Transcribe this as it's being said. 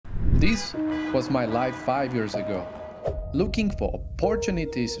This was my life 5 years ago, looking for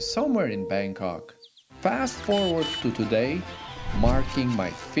opportunities somewhere in Bangkok. Fast forward to today, marking my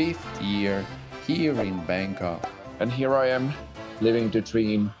 5th year here in Bangkok. And here I am, living the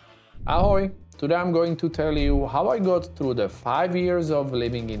dream. Ahoy! Today I'm going to tell you how I got through the 5 years of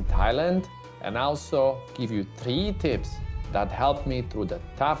living in Thailand and also give you 3 tips that helped me through the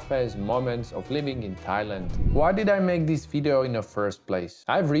toughest moments of living in Thailand. Why did I make this video in the first place?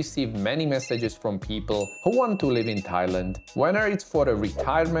 I've received many messages from people who want to live in Thailand, whether it's for a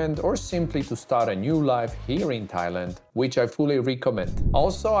retirement or simply to start a new life here in Thailand, which I fully recommend.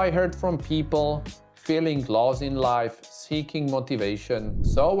 Also, I heard from people feeling lost in life, seeking motivation.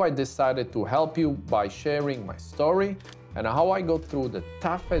 So I decided to help you by sharing my story and how I got through the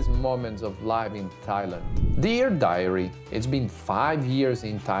toughest moments of life in Thailand. Dear Diary, it's been 5 years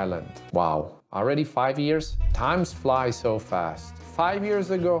in Thailand. Wow, already 5 years? Times fly so fast. 5 years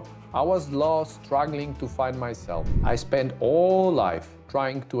ago, I was lost, struggling to find myself. I spent all life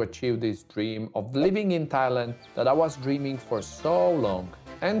trying to achieve this dream of living in Thailand that I was dreaming for so long.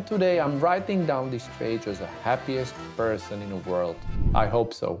 And today I'm writing down this page as the happiest person in the world. I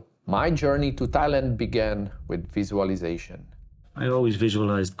hope so. My journey to Thailand began with visualization. I always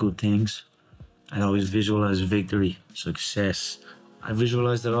visualized good things. I always visualized victory, success. I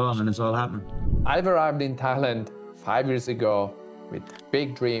visualized it all and it's all happened. I've arrived in Thailand 5 years ago with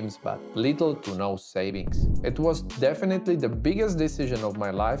big dreams but little to no savings. It was definitely the biggest decision of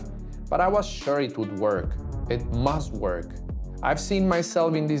my life, but I was sure it would work. It must work. I've seen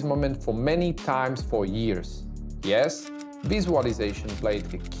myself in this moment for many times for years. Yes, visualization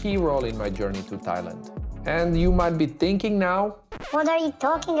played a key role in my journey to Thailand. And you might be thinking now, what are you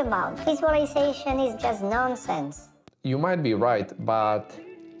talking about? Visualization is just nonsense. You might be right, but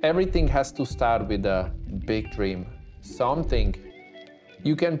everything has to start with a big dream. Something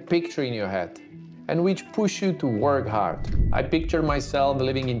you can picture in your head and which push you to work hard. I picture myself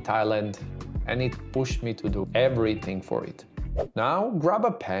living in Thailand and it pushed me to do everything for it. Now grab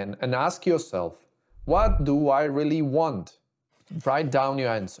a pen and ask yourself, what do I really want? Write down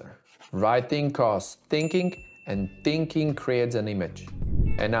your answer. Writing costs thinking, and thinking creates an image.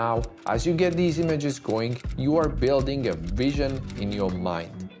 And now, as you get these images going, you are building a vision in your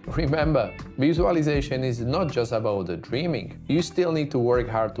mind. Remember, visualization is not just about the dreaming. You still need to work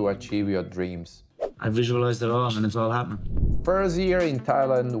hard to achieve your dreams. I visualized it all and it's all happened. First year in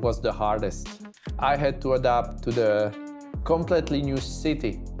Thailand was the hardest. I had to adapt to the completely new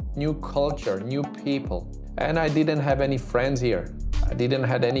city, new culture, new people. And I didn't have any friends here. I didn't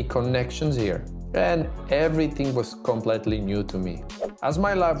have any connections here. And everything was completely new to me. As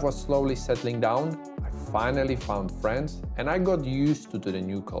my life was slowly settling down, I finally found friends and I got used to the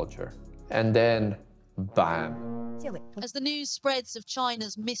new culture. And then, bam. As the news spreads of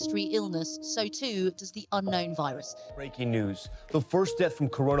China's mystery illness, so too does the unknown virus. Breaking news, the first death from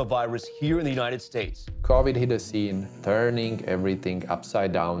coronavirus here in the United States. COVID hit the scene, turning everything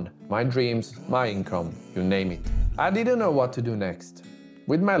upside down. My dreams, my income, you name it. I didn't know what to do next.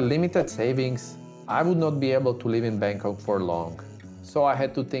 With my limited savings, I would not be able to live in Bangkok for long. So I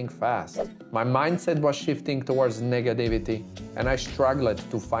had to think fast. My mindset was shifting towards negativity and I struggled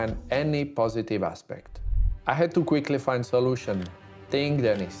to find any positive aspect. I had to quickly find solution. Think,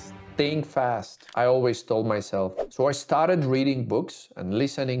 Dennis. Think fast, I always told myself. So I started reading books and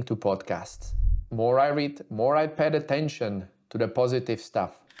listening to podcasts. More I read, more I paid attention to the positive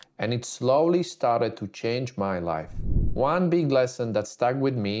stuff. And it slowly started to change my life. One big lesson that stuck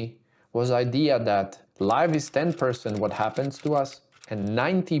with me was the idea that life is 10% what happens to us and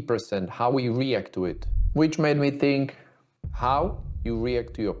 90% how we react to it. Which made me think, how you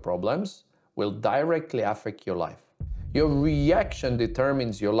react to your problems will directly affect your life. Your reaction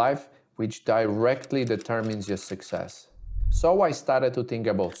determines your life, which directly determines your success. So I started to think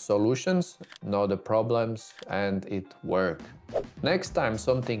about solutions, not the problems, and it worked. Next time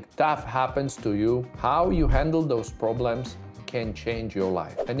something tough happens to you, how you handle those problems can change your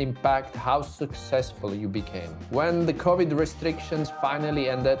life and impact how successful you became. When the COVID restrictions finally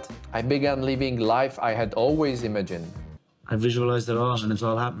ended, I began living life I had always imagined. I visualized it all and it's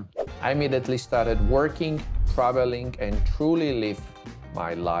all happened. I immediately started working, traveling, and truly live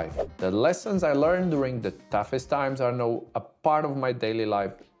my life. The lessons I learned during the toughest times are now a part of my daily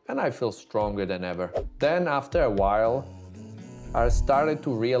life, and I feel stronger than ever. Then after a while, I started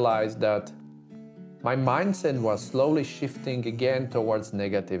to realize that my mindset was slowly shifting again towards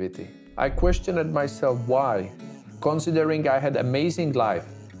negativity. I questioned myself why, considering I had amazing life,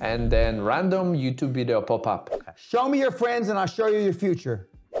 and then random YouTube video pop up. Show me your friends and I'll show you your future.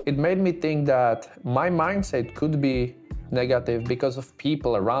 It made me think that my mindset could be negative because of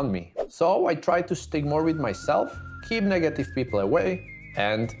people around me. So I tried to stick more with myself, keep negative people away,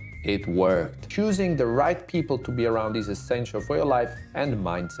 and it worked. Choosing the right people to be around is essential for your life and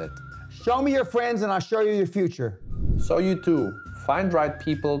mindset. Show me your friends and I'll show you your future. So you too, find right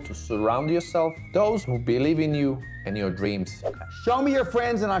people to surround yourself, those who believe in you and your dreams. Show me your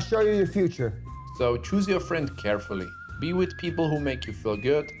friends and I'll show you your future. So choose your friend carefully. Be with people who make you feel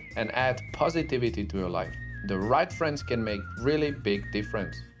good and add positivity to your life. The right friends can make really big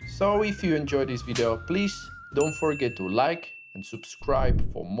difference. So if you enjoyed this video, please don't forget to like and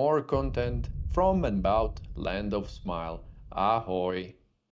subscribe for more content from and about Land of Smile. Ahoy!